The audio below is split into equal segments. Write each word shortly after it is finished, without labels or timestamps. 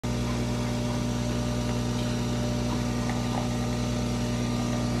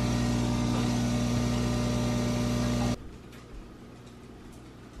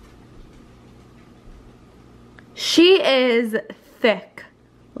She is thick.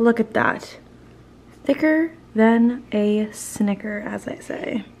 Look at that. Thicker than a Snicker, as I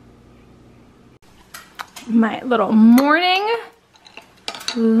say. My little morning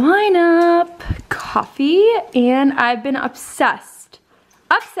lineup. Coffee, and I've been obsessed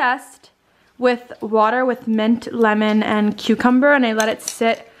with water with mint, lemon, and cucumber, and I let it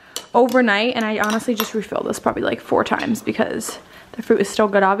sit overnight, and I honestly just refilled this probably like 4 times because the fruit is still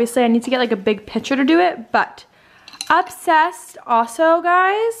good. Obviously, I need to get like a big pitcher to do it, but obsessed. Also,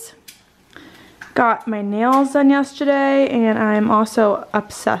 guys, got my nails done yesterday, and I'm also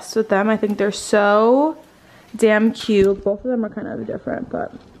obsessed with them. I think they're so damn cute. Both of them are kind of different,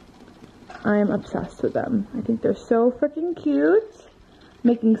 but I am obsessed with them. I think they're so freaking cute.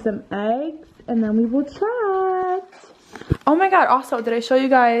 Making some eggs, and then we will chat. Oh my god, also, did I show you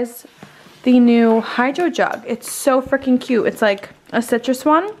guys the new hydro jug? It's so freaking cute. It's like a citrus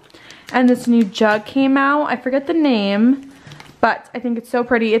one, and this new jug came out. I forget the name, but I think it's so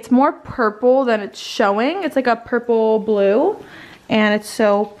pretty. It's more purple than it's showing. It's like a purple blue, and it's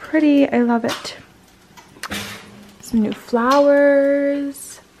so pretty. I love it. Some new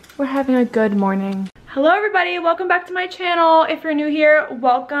flowers. We're having a good morning. Hello everybody, welcome back to my channel. If you're new here,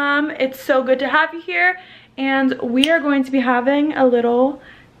 welcome. It's so good to have you here, and we are going to be having a little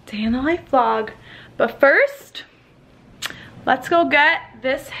day in the life vlog. But first, let's go get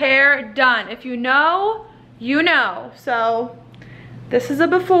this hair done. If you know, you know. So this is a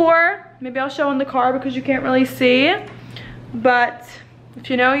before. Maybe I'll show in the car because you can't really see, but if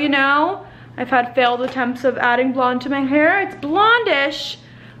you know, you know. I've had failed attempts of adding blonde to my hair. It's blondish,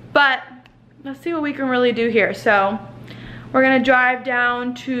 but let's see what we can really do here. So we're gonna drive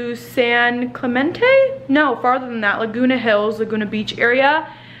down to San Clemente? No, farther than that, Laguna Hills, Laguna Beach area.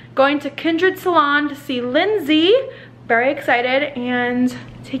 Going to Kindred Salon to see Lindsay. Very excited, and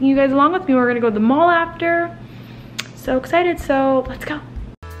taking you guys along with me. We're gonna go to the mall after. So excited, so let's go.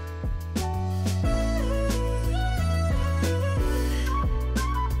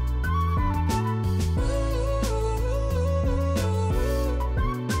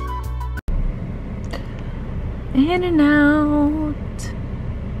 In and out.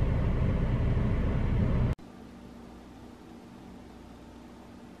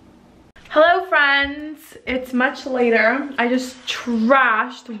 Hello friends, it's much later. I just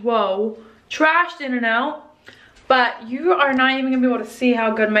trashed In and Out, but you are not even gonna be able to see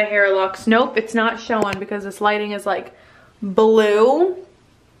how good my hair looks. Nope, it's not showing because this lighting is like blue,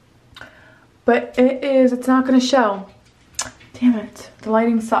 but it's not gonna show. Damn it, the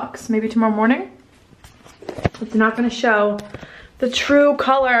lighting sucks. Maybe tomorrow morning? It's not gonna show the true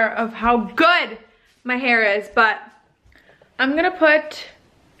color of how good my hair is, but I'm gonna put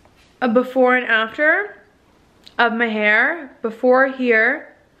a before and after of my hair. Before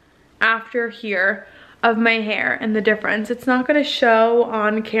here, after here of my hair, and the difference. It's not gonna show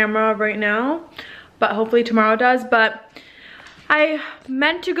on camera right now, but hopefully tomorrow does. But I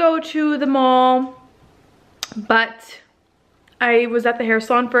meant to go to the mall, but I was at the hair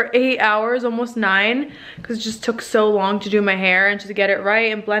salon for 8 hours, almost 9, because it just took so long to do my hair and to get it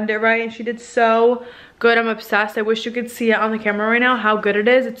right and blend it right, and she did so good. I'm obsessed. I wish you could see it on the camera right now, how good it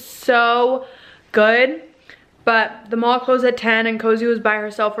is. It's so good. But the mall closed at 10, and Cozy was by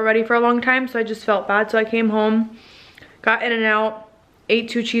herself already for a long time, so I just felt bad. So I came home, got In and Out, ate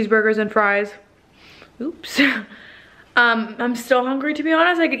 2 cheeseburgers and fries. Oops. I'm still hungry, to be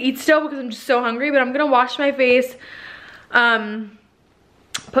honest. I could eat still because I'm just so hungry, but I'm gonna wash my face,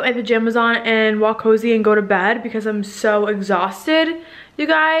 put my pajamas on, and walk Cozy and go to bed because I'm so exhausted, you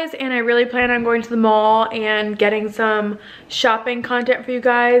guys. And I really plan on going to the mall and getting some shopping content for you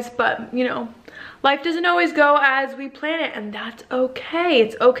guys, but you know, life doesn't always go as we plan it, and that's okay.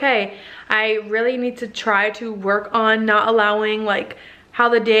 It's okay. I really need to try to work on not allowing like how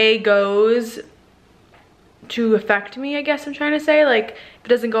the day goes to affect me, I guess I'm trying to say. Like, if it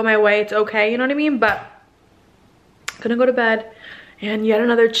doesn't go my way, it's okay, you know what I mean? But I'm gonna go to bed, and yet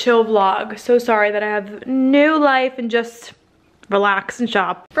another chill vlog. So sorry that I have new life and just relax and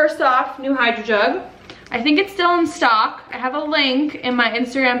shop. First off, new hydro jug. I think it's still in stock. I have a link in my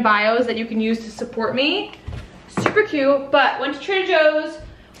Instagram bios that you can use to support me. Super cute, but went to Trader Joe's.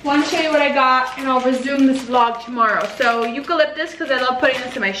 Want to show you what I got, and I'll resume this vlog tomorrow. So eucalyptus, because I love putting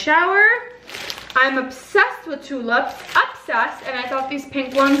this in my shower. I'm obsessed with tulips, obsessed, and I thought these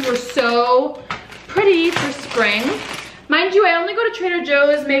pink ones were so pretty for spring. Mind you, I only go to Trader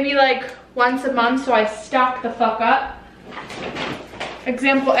Joe's maybe like once a month, so I stock the fuck up.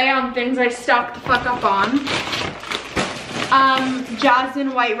 Example A on things I stock the fuck up on.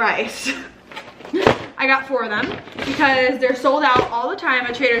 Jasmine white rice. I got 4 of them because they're sold out all the time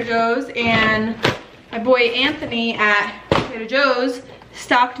at Trader Joe's, and my boy Anthony at Trader Joe's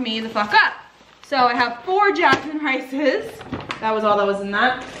stocked me the fuck up. So I have 4 jasmine rices. That was all that was in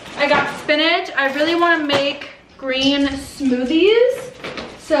that. I got spinach. I really want to make green smoothies.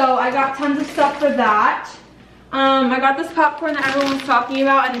 So I got tons of stuff for that. I got this popcorn that everyone was talking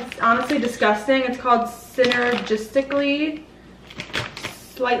about, and it's honestly disgusting. It's called Synergistically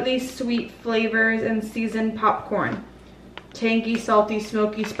Slightly Sweet Flavors and Seasoned Popcorn. Tangy, salty,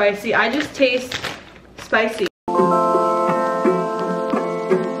 smoky, spicy. I just taste spicy.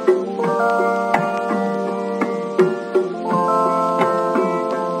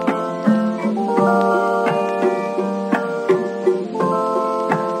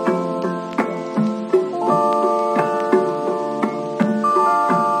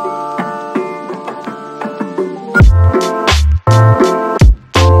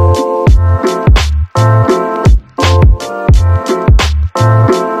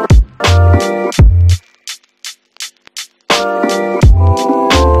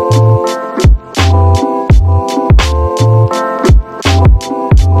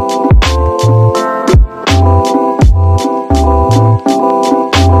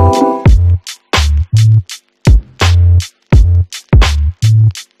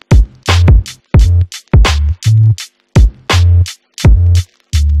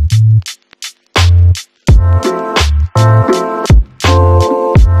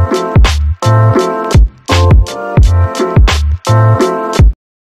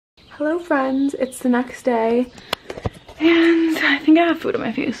 It's the next day and I think I have food on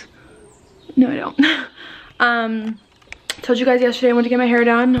my face. No, I don't. Told you guys yesterday I went to get my hair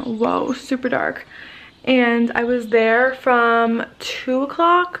done. Whoa, super dark. And I was there from 2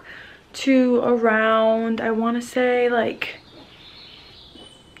 o'clock to around, I want to say like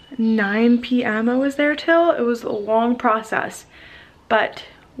 9 p.m. I was there till. It was a long process, but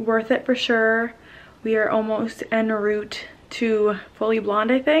worth it for sure. We are almost en route to fully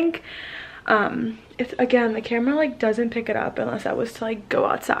blonde, I think. It's, again, the camera like doesn't pick it up unless I was to like go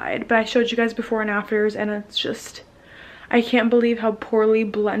outside, but I showed you guys before and afters, and it's just, I can't believe how poorly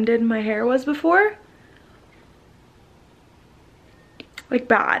blended my hair was before. Like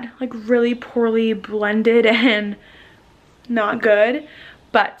bad, like really poorly blended and not good.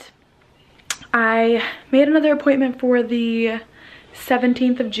 But I made another appointment for the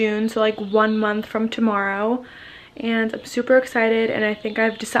 17th of June, so like 1 month from tomorrow. And I'm super excited, and I think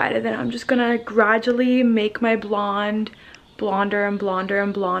I've decided that I'm just gonna gradually make my blonde blonder and blonder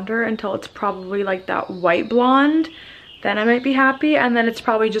and blonder until it's probably like that white blonde. Then I might be happy, and then it's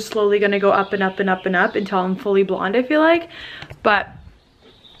probably just slowly gonna go up and up and up and up until I'm fully blonde, I feel like. But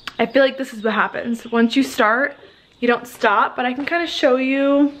I feel like this is what happens. Once you start, you don't stop. But I can kind of show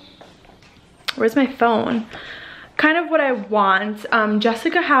you, where's my phone? Kind of what I want.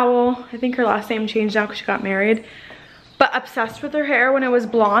 Jessica Howell, I think her last name changed now because she got married, but obsessed with her hair when it was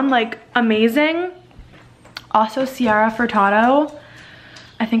blonde, like amazing. Also Ciara Furtado,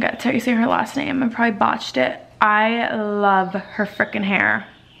 I think that's how you say her last name. I probably botched it. I love her freaking hair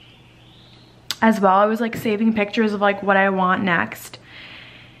as well. I was like saving pictures of like what I want next,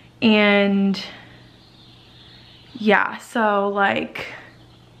 and yeah, so like,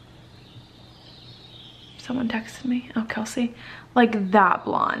 someone texted me, oh, Kelsey, like that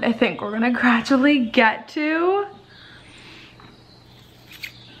blonde I think we're gonna gradually get to,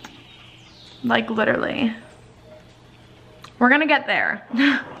 like literally we're gonna get there.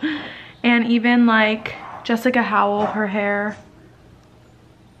 And even like Jessica Howell, her hair,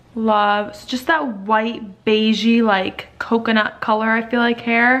 loves just that white beigey like coconut color, I feel like,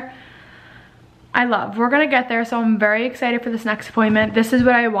 hair. I love. We're gonna get there, so I'm very excited for this next appointment. This is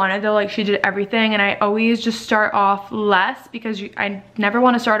what I wanted though, like she did everything, and I always just start off less because I never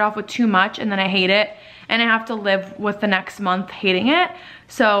want to start off with too much and then I hate it and I have to live with the next month hating it.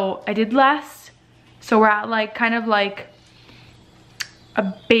 So I did less, so we're at like kind of like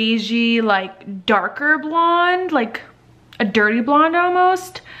a beigey like darker blonde, like a dirty blonde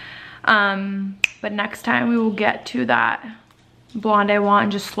almost. But next time we will get to that blonde I want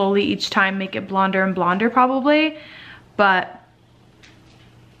and just slowly each time make it blonder and blonder probably. But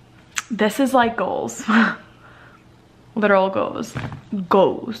this is like goals. Literal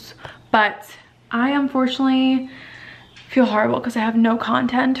goals. But I unfortunately feel horrible because I have no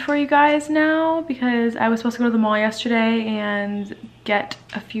content for you guys now, because I was supposed to go to the mall yesterday and get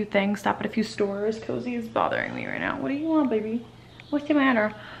a few things, stop at a few stores. Cozy is bothering me right now. What do you want, baby? What's the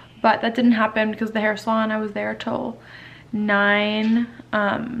matter? But that didn't happen because the hair salon, I was there till 9,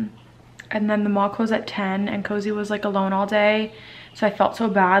 and then the mall closed at 10, and Cozy was like alone all day, so I felt so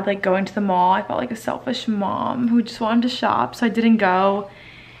bad like going to the mall. I felt like a selfish mom who just wanted to shop, so I didn't go.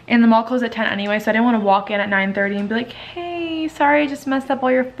 And the mall closed at 10 anyway, so I didn't want to walk in at 9:30 and be like, hey, sorry, I just messed up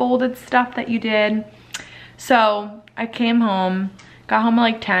all your folded stuff that you did. So I came home, got home at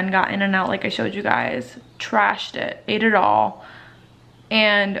like 10, got in and out like I showed you guys, trashed it, ate it all,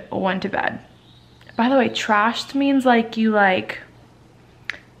 and went to bed. By the way, trashed means like you like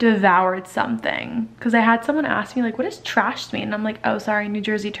devoured something, because I had someone ask me like, what does trashed mean? And I'm like, oh, sorry, New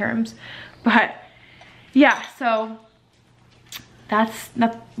Jersey terms. But yeah, so that's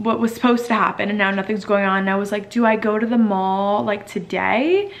not what was supposed to happen, and now nothing's going on. And I was like, do I go to the mall like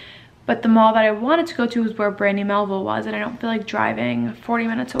today? But the mall that I wanted to go to was where Brandy Melville was, and I don't feel like driving 40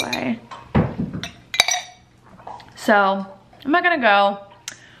 minutes away. So I'm not gonna go.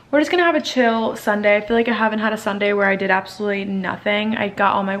 We're just gonna have a chill Sunday. I feel like I haven't had a Sunday where I did absolutely nothing. I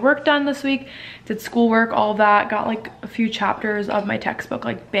got all my work done this week, did schoolwork, all of that, got like a few chapters of my textbook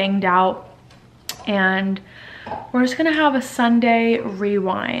like banged out, and we're just gonna have a Sunday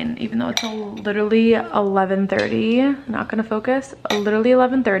rewind, even though it's literally 11:30. Not gonna focus, literally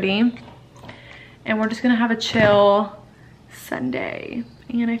 11:30. And we're just gonna have a chill Sunday.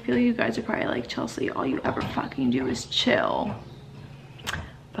 And I feel you guys are probably like, Chelsea, all you ever fucking do is chill.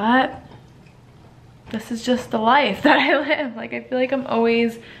 But this is just the life that I live. Like, I feel like I'm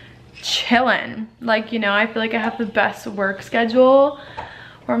always chilling. Like, you know, I feel like I have the best work schedule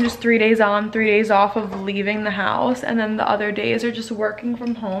where I'm just 3 days on, 3 days off of leaving the house, and then the other days are just working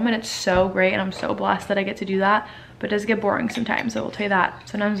from home, and it's so great, and I'm so blessed that I get to do that. But it does get boring sometimes, so I'll tell you that.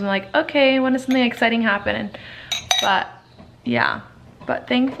 Sometimes I'm like, okay, when does something exciting happen? But yeah, but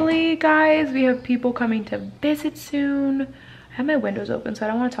thankfully, guys, we have people coming to visit soon. I have my windows open, so I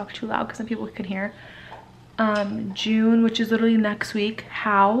don't want to talk too loud because some people can hear. June, which is literally next week.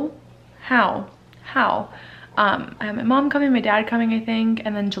 How? I have my mom coming, my dad coming, I think,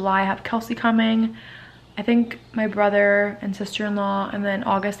 and then July I have Kelsey coming. I think my brother and sister-in-law, and then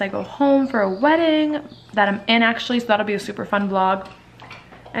August I go home for a wedding that I'm in actually, so that'll be a super fun vlog.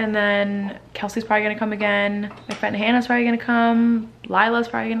 And then Kelsey's probably gonna come again. My friend Hannah's probably gonna come. Lila's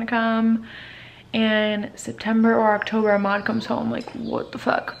probably gonna come. And September or October, Ahmad comes home. Like, what the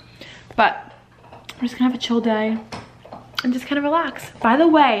fuck? But I'm just gonna have a chill day and just kind of relax. By the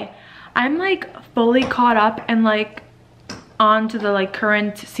way, I'm like fully caught up and like on to the like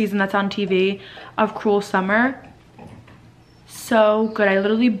current season that's on TV of Cruel Summer. So good. I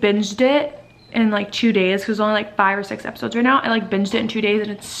literally binged it in like 2 days, because there's only like 5 or 6 episodes right now. I like binged it in 2 days,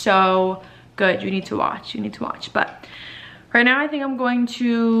 and it's so good. You need to watch. But right now I think I'm going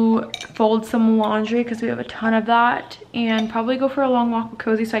to fold some laundry because we have a ton of that, and probably go for a long walk with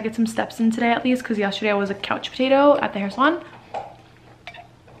Cozy so I get some steps in today at least, because yesterday I was a couch potato at the hair salon.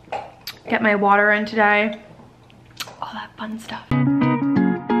 Get my water in today. All that fun stuff.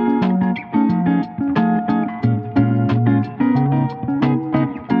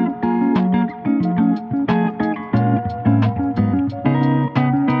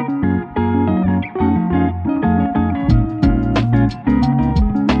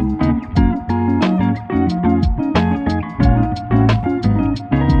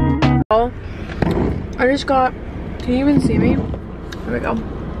 I just got, can you even see me? There we go.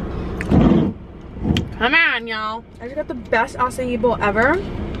 Come on, y'all. I just got the best acai bowl ever.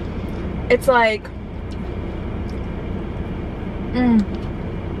 It's like,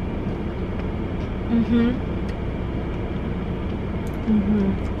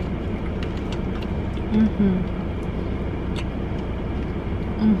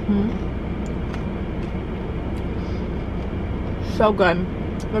 so good.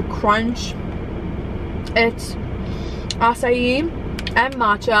 The crunch. It's acai and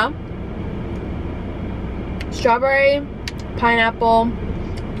matcha, strawberry, pineapple,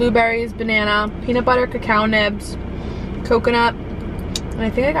 blueberries, banana, peanut butter, cacao nibs, coconut, and I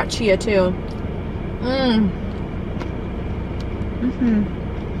think I got chia too.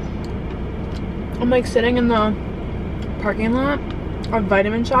 I'm like sitting in the parking lot of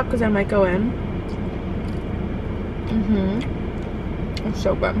Vitamin Shop because I might go in. It's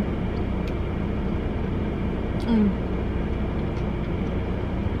so good.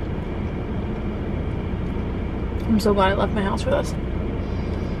 I'm so glad I left my house for this.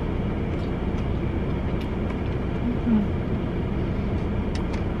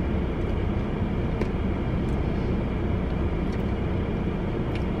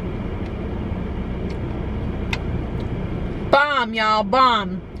 Bomb, y'all,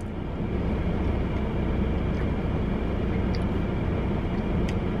 bomb.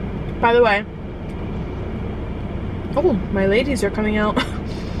 By the way, oh, my ladies are coming out.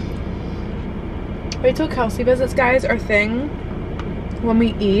 Wait till Kelsey visits, guys. Our thing when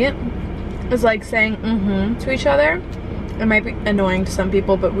we eat is like saying to each other It might be annoying to some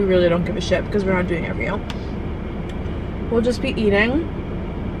people, but we really don't give a shit because we're not doing it for you. We'll just be eating.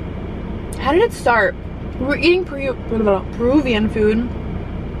 How did it start? We were eating Peruvian food,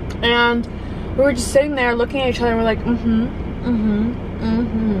 and we were just sitting there looking at each other and we're like,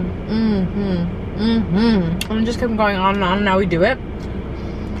 and it just kept going on and on, and now we do it.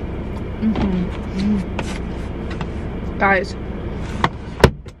 Guys,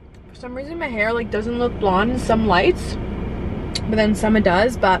 for some reason my hair like doesn't look blonde in some lights, but then some it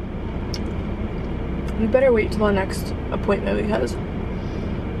does. But we better wait till the next appointment because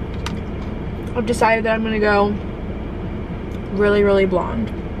I've decided that I'm gonna go really, really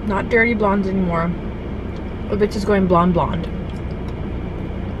blonde. Not dirty blondes anymore. The bitch is going blonde blonde.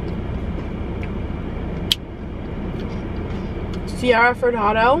 Sierra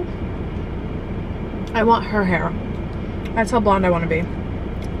Furtado, I want her hair. That's how blonde I want to be.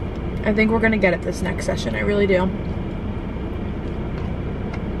 I think we're gonna get it this next session. I really do.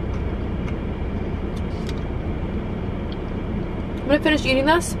 I'm gonna finish eating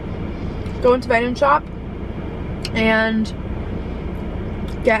this, go into Vitamin Shop, and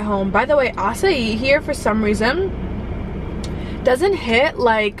get home. By the way, acai here for some reason doesn't hit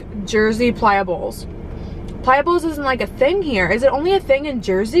like Jersey pliables. Pliables isn't like a thing here. Is it only a thing in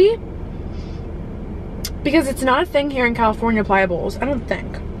Jersey? Because it's not a thing here in California, pliables. I don't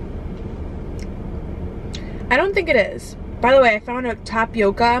think. I don't think it is. By the way, I found a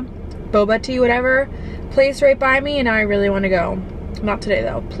tapioca, boba tea, whatever, place right by me, and now I really want to go. Not today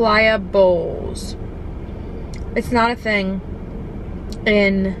though. Pliables. It's not a thing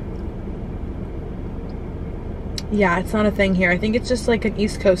in... Yeah, it's not a thing here. I think it's just like an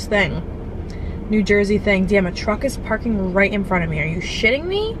East Coast thing. New Jersey thing. Damn, a truck is parking right in front of me. Are you shitting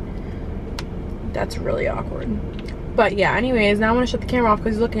me? That's really awkward. But yeah, anyways, now I'm gonna shut the camera off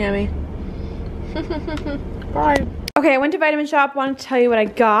because he's looking at me. Bye. Okay, I went to Vitamin Shop. Wanted to tell you what I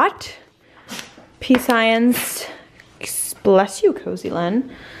got. Peace Science. Bless you, Cozy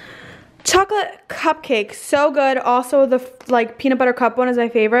Lynn. Chocolate cupcake, so good. Also, the like peanut butter cup one is my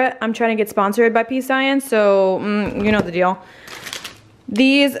favorite. I'm trying to get sponsored by Peace Science, so you know the deal.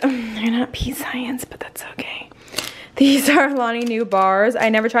 These, they're not Peace Science, but that's okay. These are Lonnie New bars. I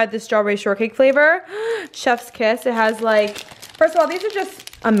never tried the strawberry shortcake flavor. Chef's Kiss. It has like, first of all, these are just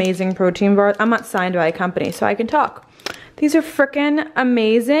amazing protein bars. I'm not signed by a company, so I can talk. These are freaking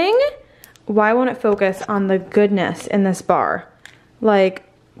amazing. Why won't it focus on the goodness in this bar? Like,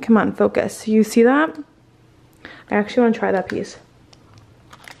 come on, focus. You see that? I actually want to try that piece.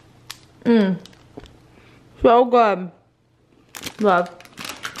 So good. Love.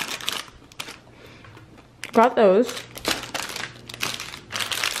 Got those.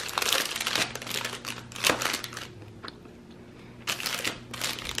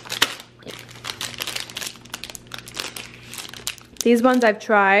 These ones I've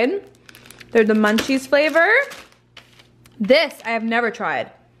tried. They're the munchies flavor. This I have never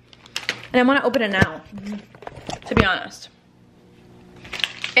tried. And I want to open it now, to be honest.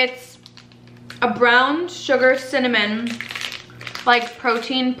 It's a brown sugar cinnamon, like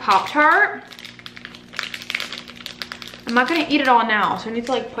protein Pop-Tart. I'm not gonna eat it all now, so I need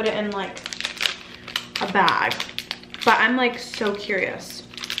to like put it in like a bag. But I'm like so curious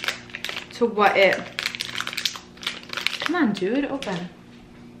to what it, come on dude, open.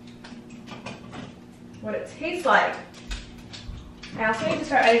 What it tastes like. I also need to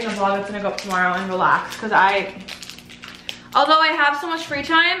start editing a vlog that's gonna go up tomorrow and relax, because although I have so much free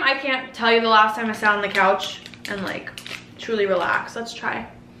time, I can't tell you the last time I sat on the couch and like truly relax. Let's try.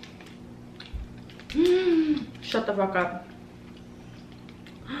 Shut the fuck up.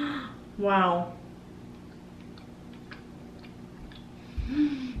 Wow.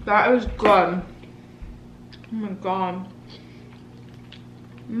 That is good. Oh my god.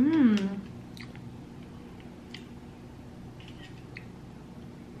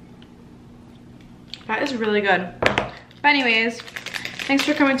 That is really good. But anyways, thanks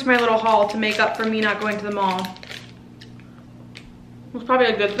for coming to my little haul to make up for me not going to the mall. It was probably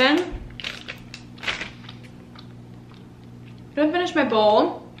a good thing. I'm gonna finish my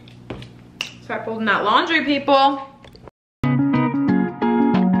bowl. Start folding that laundry, people.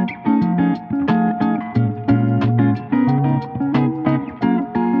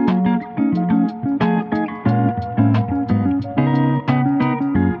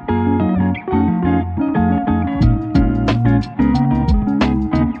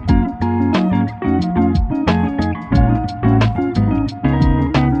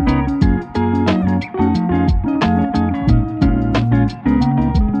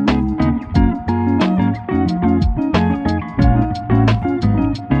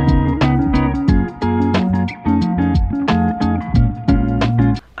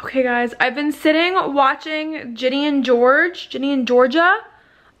 guys. I've been sitting watching Ginny and Georgia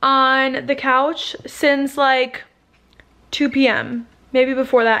on the couch since like 2 p.m. maybe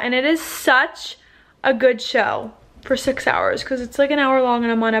before that, and it is such a good show for 6 hours because it's like an hour long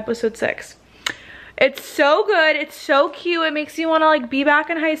and I'm on episode 6. It's so good, it's so cute, it makes you want to like be back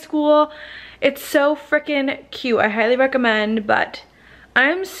in high school. It's so freaking cute. I highly recommend, but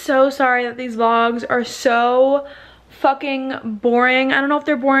I'm so sorry that these vlogs are so fucking boring. I don't know if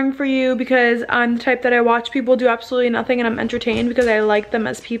they're boring for you because I'm the type that I watch people do absolutely nothing and I'm entertained because I like them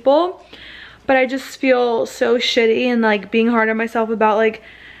as people. But I just feel so shitty and like being hard on myself about like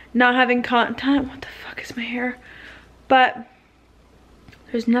not having content. What the fuck is my hair? But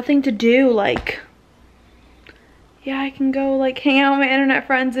there's nothing to do. Like, yeah, I can go like hang out with my internet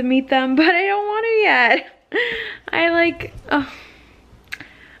friends and meet them, but I don't want to yet. I like,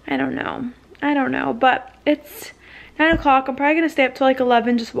 I don't know, but it's 9 o'clock. I'm probably gonna stay up till like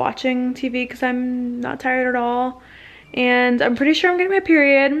 11 just watching TV because I'm not tired at all. And I'm pretty sure I'm getting my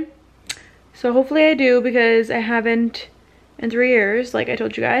period. So hopefully I do because I haven't in 3 years, like I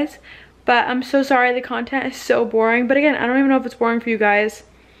told you guys. But I'm so sorry, the content is so boring. But again, I don't even know if it's boring for you guys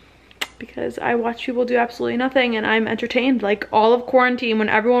because I watch people do absolutely nothing and I'm entertained. Like all of quarantine, when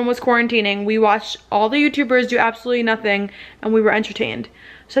everyone was quarantining, we watched all the YouTubers do absolutely nothing and we were entertained.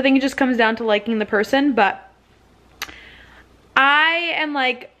 So I think it just comes down to liking the person. But I am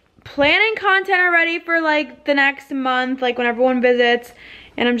like planning content already for like the next month, like when everyone visits,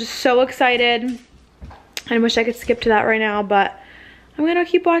 and I'm just so excited. I wish I could skip to that right now, but I'm gonna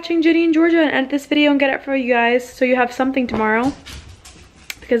keep watching Ginny and Georgia and edit this video and get it for you guys so you have something tomorrow,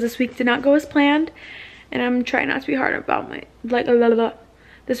 because this week did not go as planned and I'm trying not to be hard about my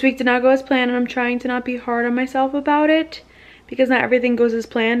this week did not go as planned and I'm trying to not be hard on myself about it because not everything goes as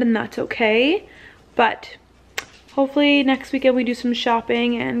planned and that's okay. But hopefully next weekend we do some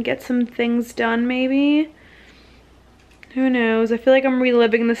shopping and get some things done maybe. Who knows? I feel like I'm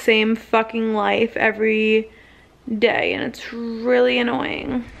reliving the same fucking life every day and it's really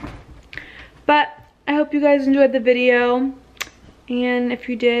annoying. But I hope you guys enjoyed the video. And if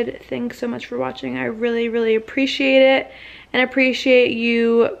you did, thanks so much for watching. I really, really appreciate it. And appreciate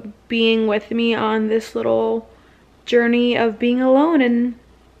you being with me on this little journey of being alone in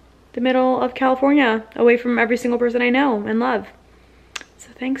the middle of California, away from every single person I know and love. So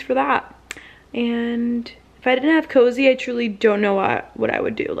thanks for that. And if I didn't have Cozy, I truly don't know what I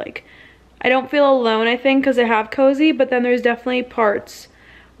would do. Like, I don't feel alone, I think, because I have Cozy, but then there's definitely parts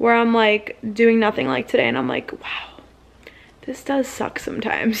where I'm like doing nothing like today and I'm like, wow, this does suck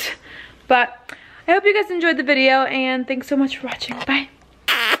sometimes. But I hope you guys enjoyed the video and thanks so much for watching. Bye.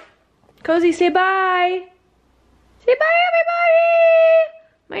 Cozy, say bye. Say bye, everybody.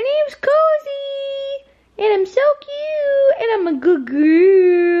 My name's Cozy, and I'm so cute, and I'm a good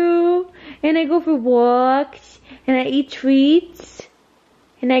girl, and I go for walks, and I eat treats,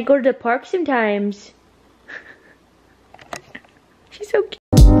 and I go to the park sometimes. She's so cute.